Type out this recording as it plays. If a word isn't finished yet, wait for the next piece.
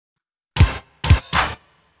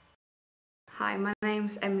Hi, my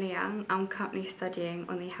name's Emily Young. I'm currently studying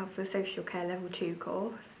on the Health and Social Care Level 2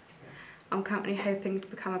 course. I'm currently hoping to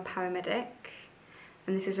become a paramedic,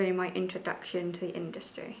 and this is really my introduction to the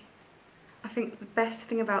industry. I think the best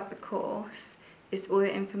thing about the course is all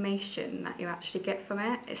the information that you actually get from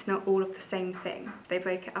it. It's not all of the same thing. They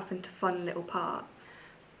break it up into fun little parts.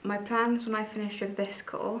 My plans when I finish with this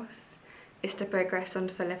course is to progress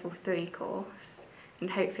onto the Level 3 course,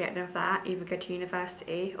 and hopefully at the end of that either go to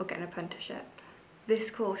university or get an apprenticeship.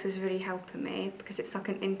 This course is really helping me because it's like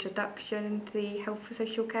an introduction into the health and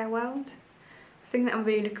social care world. The thing that I'm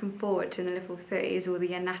really looking forward to in the Level 3 is all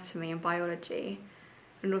the anatomy and biology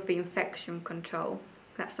and all the infection control.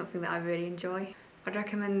 That's something that I really enjoy. I'd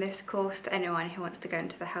recommend this course to anyone who wants to go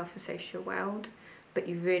into the health and social world, but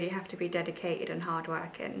you really have to be dedicated and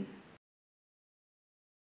hardworking.